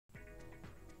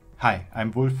Hi, I'm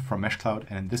Wolf from MeshCloud,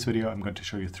 and in this video I'm going to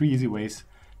show you 3 easy ways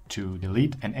to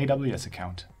delete an AWS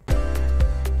account.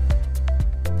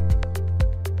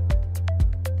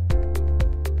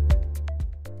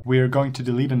 We're going to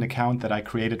delete an account that I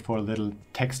created for a little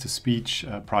text-to-speech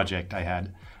project I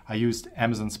had. I used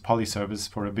Amazon's Poly service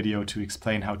for a video to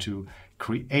explain how to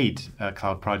create a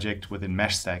cloud project within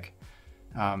MeshStack.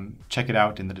 Check it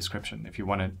out in the description if you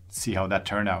want to see how that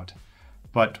turned out.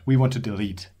 But we want to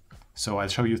delete. So I'll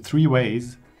show you 3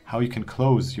 ways how you can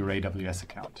close your AWS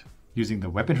account using the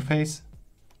web interface,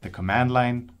 the command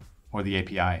line, or the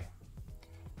API.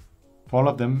 For all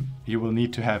of them, you will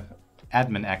need to have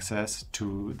admin access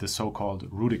to the so-called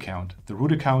root account. The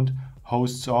root account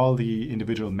hosts all the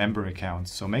individual member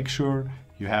accounts, so make sure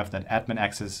you have that admin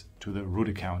access to the root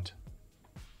account.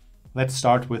 Let's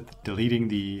start with deleting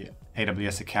the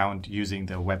AWS account using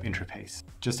the web interface.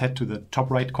 Just head to the top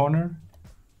right corner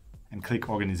and click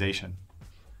Organization.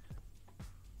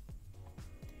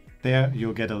 There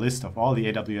you'll get a list of all the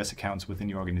AWS accounts within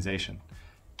your organization.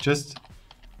 Just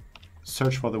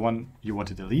search for the one you want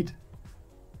to delete,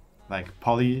 like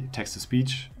Poly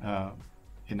text-to-speech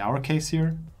in our case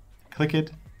here. Click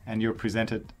it and you're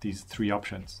presented these 3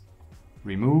 options: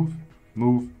 remove,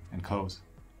 move, and close.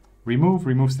 Remove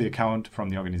removes the account from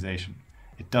the organization.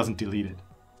 It doesn't delete it.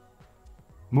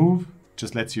 Move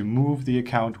just lets you move the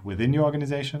account within your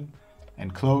organization,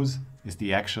 and close is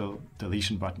the actual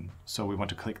deletion button, so we want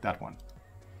to click that one.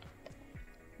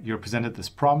 You're presented this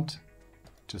prompt.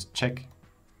 Just check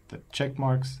the check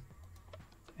marks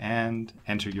and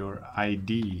enter your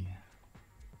ID.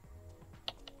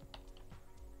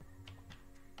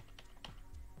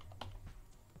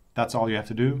 That's all you have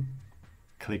to do.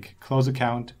 Click Close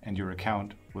Account and your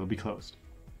account will be closed.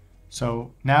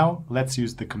 So now let's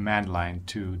use the command line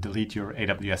to delete your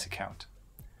AWS account.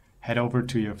 Head over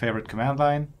to your favorite command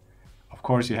line. Of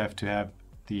course, you have to have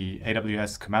the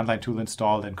AWS command line tool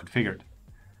installed and configured.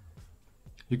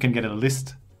 You can get a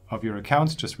list of your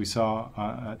accounts just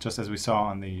as we saw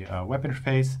on the web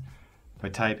interface by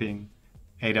typing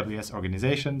AWS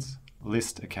Organizations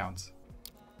List Accounts.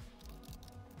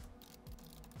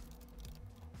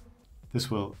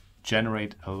 This will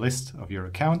generate a list of your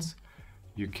accounts.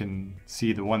 You can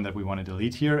see the one that we want to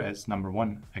delete here as number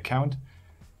 1 account,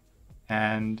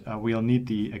 and we'll need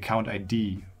the account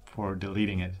ID for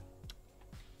deleting it.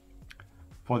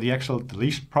 For the actual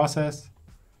deletion process,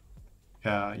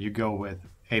 you go with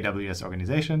AWS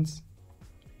Organizations,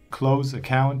 close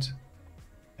account,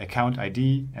 account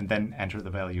ID, and then enter the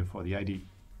value for the ID.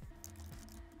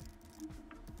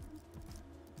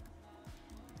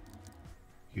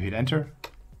 You hit enter.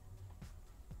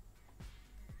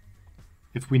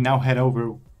 If we now head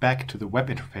over back to the web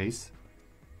interface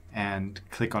and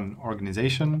click on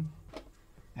Organization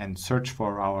and search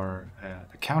for our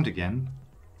account again,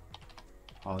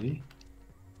 Poly,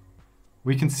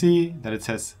 we can see that it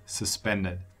says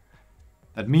suspended.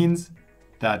 That means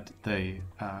that the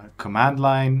command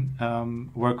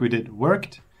line work we did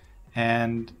worked,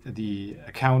 and the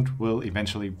account will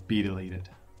eventually be deleted.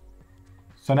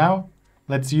 So now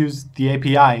let's use the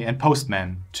API and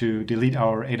Postman to delete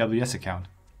our AWS account.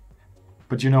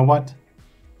 But you know what?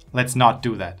 Let's not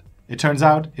do that. It turns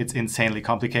out it's insanely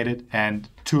complicated and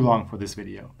too long for this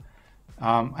video.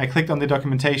 I clicked on the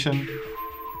documentation.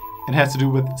 It has to do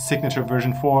with signature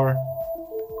version 4.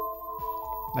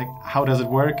 Like, how does it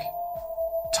work?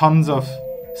 Tons of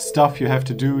stuff you have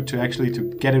to do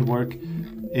to get it work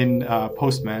in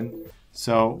Postman.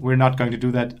 So we're not going to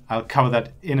do that. I'll cover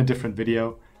that in a different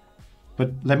video.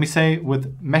 But let me say,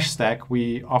 with MeshStack,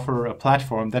 we offer a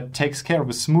platform that takes care of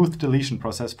a smooth deletion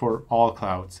process for all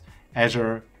clouds: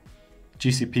 Azure,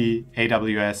 GCP,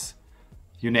 AWS,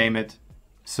 you name it.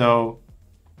 So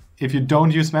if you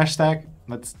don't use MeshStack,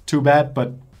 that's too bad,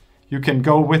 but you can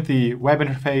go with the web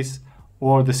interface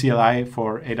or the CLI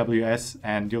for AWS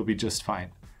and you'll be just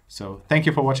fine. So thank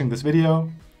you for watching this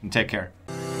video and take care.